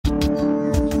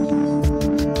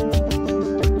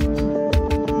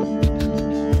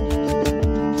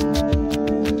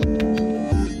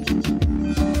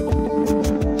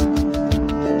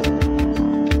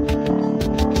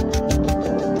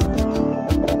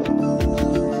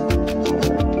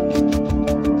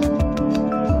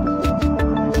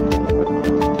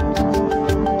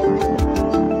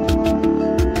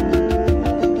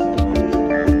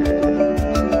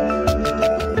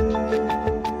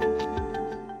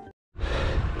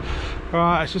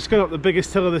Alright, it's just going up the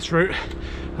biggest hill of this route.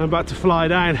 I'm about to fly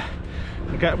down.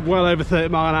 I get well over 30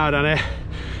 miles an hour down here.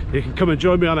 You can come and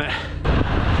join me on it.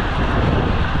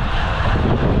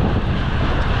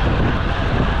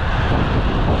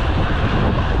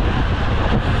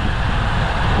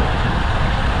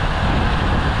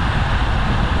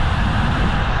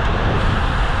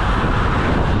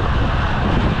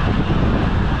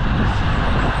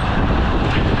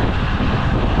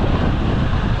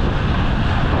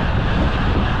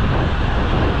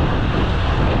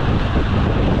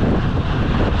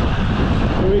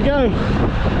 Here we go.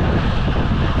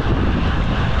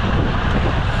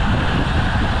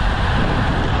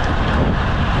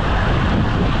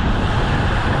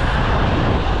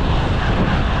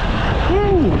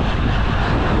 Woo!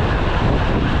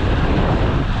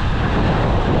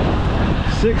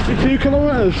 62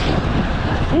 kilometers.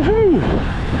 Woohoo!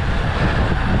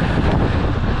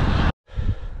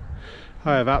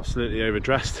 I have absolutely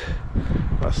overdressed.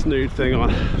 Got a snood thing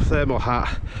on, thermal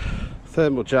hat,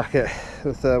 thermal jacket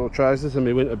and thermal trousers and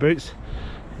my winter boots.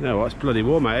 You know what, it's bloody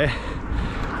warm out here.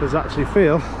 It does actually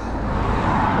feel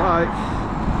like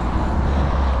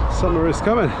summer is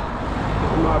coming.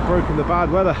 I might have broken the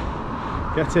bad weather.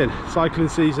 Get in, cycling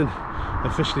season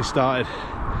officially started.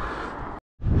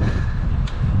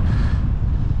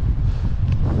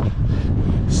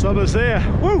 Summer's here,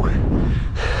 woo!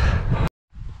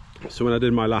 So when I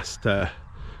did my last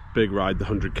big ride, the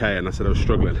 100k, and I said I was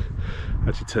struggling,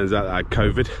 actually turns out that I had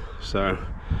COVID, so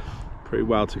pretty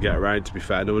well to get around, to be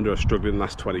fair. No wonder I was struggling the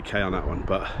last 20k on that one.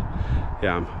 But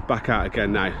yeah, I'm back out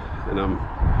again now and I'm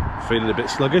feeling a bit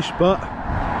sluggish, but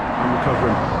I'm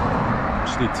recovering.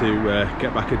 Just need to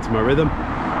get back into my rhythm,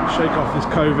 shake off this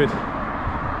COVID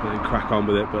and then crack on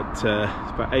with it. But it's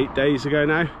about 8 days ago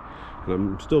now and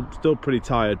I'm still pretty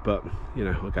tired, but you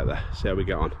know, we'll get there, see how we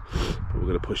get on. But we're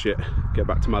going to push it, get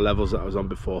back to my levels that I was on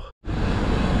before.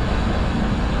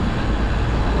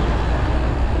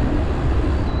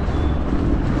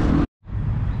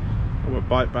 Got my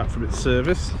bike back from its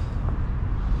service.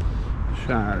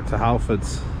 Shout out to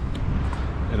Halfords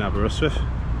in Aberystwyth.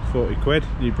 40 quid,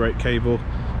 new brake cable,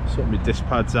 sort my disc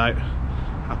pads out.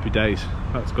 Happy days.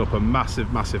 Let's go up a massive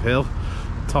hill.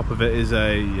 Top of it is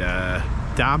a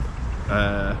dam.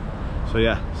 So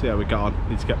yeah, see how we got on.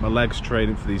 Need to get my legs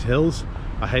training for these hills.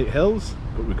 I hate hills,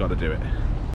 but we've got to do it.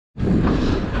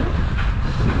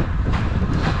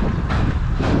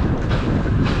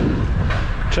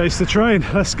 Chase the train,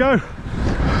 let's go.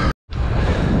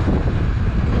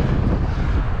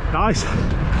 Nice.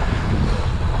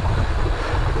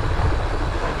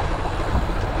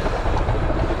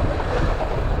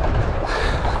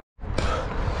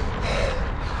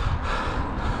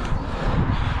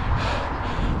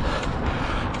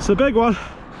 It's a big one,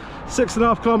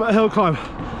 6.5 kilometer hill climb.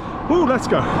 Woo, let's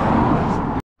go.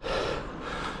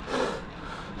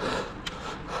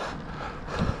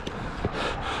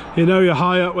 You know you're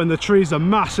high up when the trees are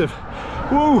massive.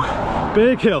 Woo,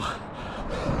 big hill.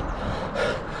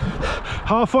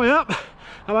 Halfway up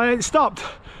and I ain't stopped.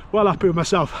 Well happy with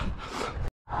myself.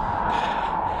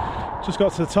 Just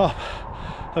got to the top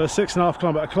of a 6.5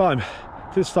 kilometer climb.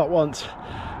 Didn't stop once.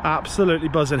 Absolutely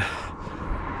buzzing.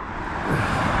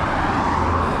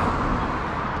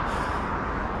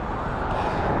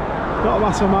 Not a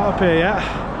massive amount up here yet.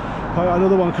 I've got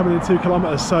another one coming in 2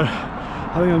 kilometers, so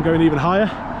I think I'm going even higher,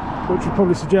 which would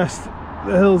probably suggest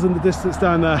the hills in the distance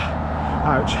down there.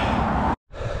 Ouch.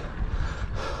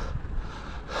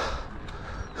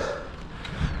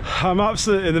 I'm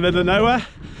absolutely in the middle of nowhere,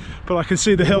 but I can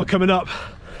see the hill coming up.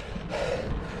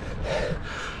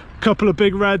 Couple of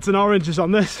big reds and oranges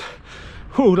on this.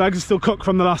 Ooh, legs are still cooked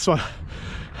from the last one.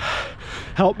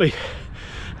 Help me,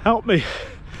 help me.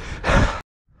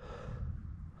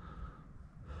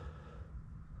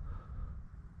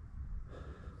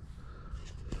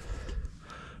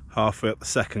 Halfway up the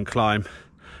second climb,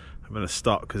 I'm going to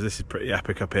stop because this is pretty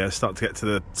epic up here. Start to get to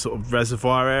the sort of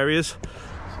reservoir areas.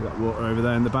 So that water over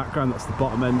there in the background, that's the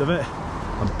bottom end of it.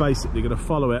 I'm basically going to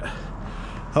follow it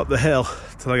up the hill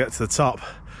till I get to the top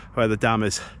where the dam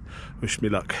is. Wish me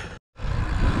luck.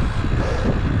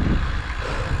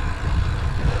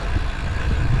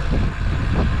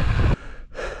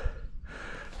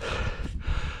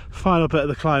 Final bit of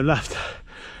the climb left.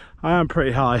 I am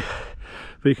pretty high,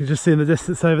 but you can just see in the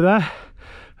distance over there,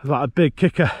 there's like a big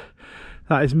kicker.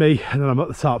 That is me, and then I'm at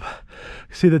the top.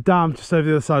 You see the dam just over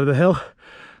the other side of the hill.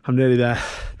 I'm nearly there.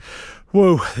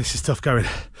 Whoa, this is tough going.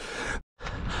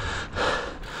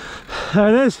 There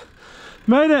it is,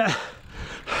 made it.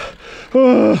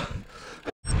 Oh.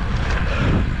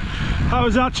 That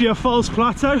was actually a false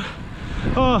plateau.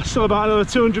 Oh, still about another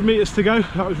 200 meters to go.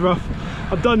 That was rough.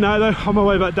 I'm done now though, on my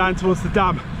way back down towards the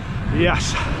dam.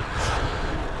 Yes.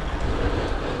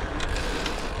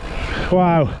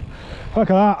 Wow, look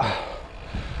at that.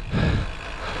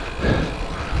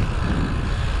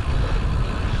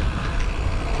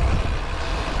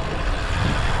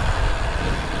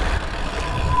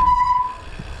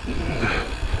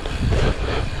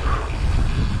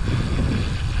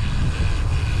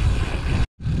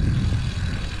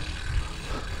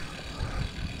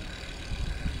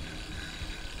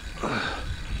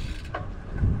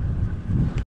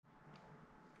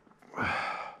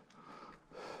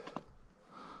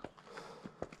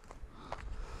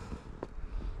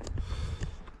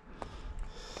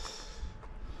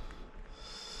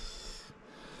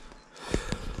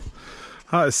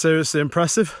 That is seriously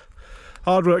impressive.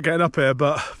 Hard work getting up here,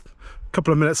 but a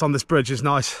couple of minutes on this bridge is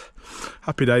nice.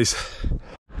 Happy days.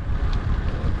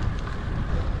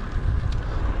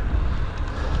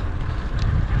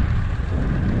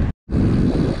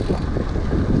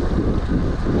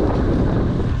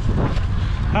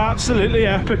 Absolutely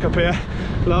epic up here.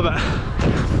 Love it.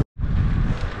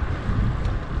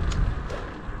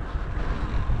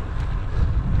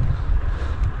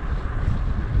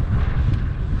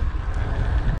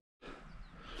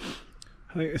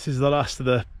 I think this is the last of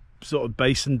the sort of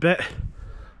basin bit.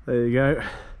 There you go.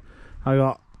 I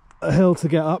got a hill to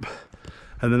get up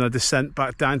and then a descent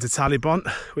back down to Talibont,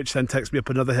 which then takes me up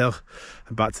another hill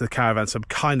and back to the caravan. So I'm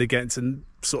kind of getting to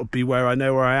sort of be where I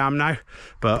know where I am now.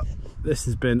 But this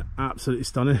has been absolutely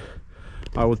stunning.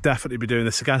 I will definitely be doing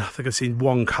this again. I think I've seen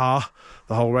one car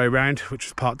the whole way around, which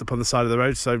was parked up on the side of the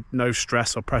road, so no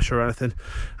stress or pressure or anything.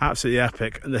 Absolutely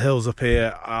epic. And the hills up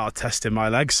here are testing my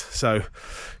legs, so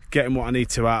getting what I need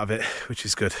to out of it, which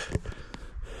is good.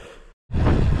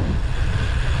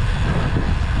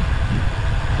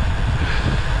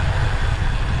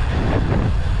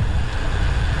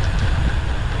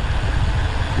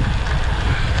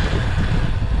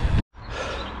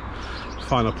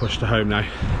 Final push to home now.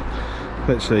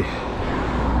 Literally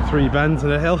 3 bends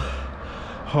and a hill.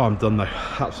 Oh, I'm done though.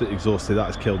 Absolutely exhausted. That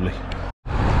has killed me.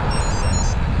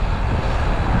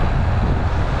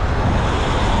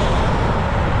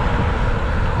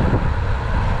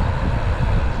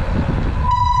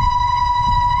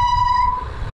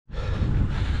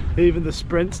 Even the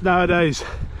sprints nowadays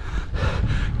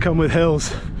come with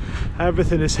hills.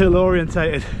 Everything is hill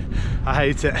orientated. I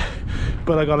hate it,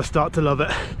 but I gotta start to love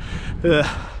it.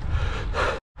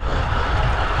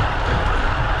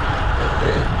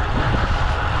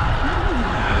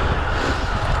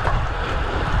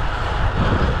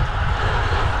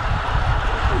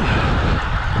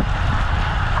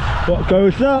 What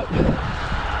goes up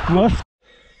must.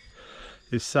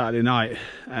 It's Saturday night,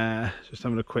 just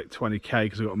having a quick 20k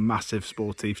because I've got a massive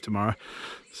sportive tomorrow.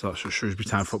 So that's from Shrewsbury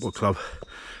Town Football Club.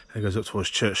 It goes up towards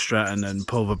Church Stretton and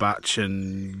Pulverbatch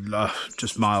and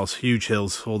just miles, huge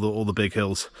hills, all the big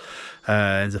hills.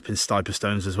 Ends up in Stiper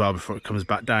Stones as well before it comes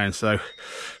back down. So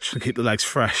just gonna keep the legs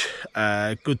fresh.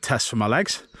 Good test for my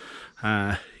legs.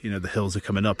 You know, the hills are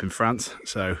coming up in France,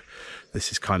 so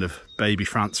this is kind of baby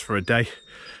France for a day.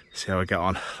 See how I get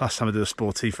on. Last time I did a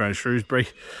sportive around Shrewsbury,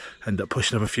 ended up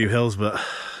pushing up a few hills, but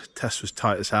test was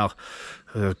tight as hell.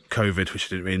 COVID, which I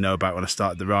didn't really know about when I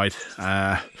started the ride.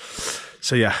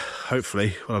 So yeah,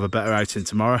 hopefully we'll have a better outing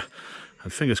tomorrow,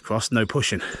 and fingers crossed, no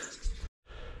pushing.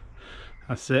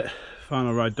 That's it.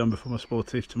 Final ride done before my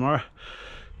sportive tomorrow.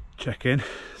 Check in,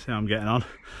 see how I'm getting on.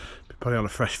 Be probably on a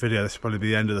fresh video. This will probably be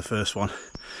the end of the first one,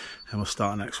 and we'll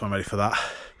start the next one ready for that.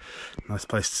 Nice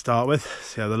place to start with.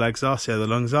 See how the legs are, see how the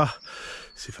lungs are,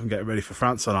 see if I'm getting ready for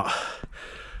France or not.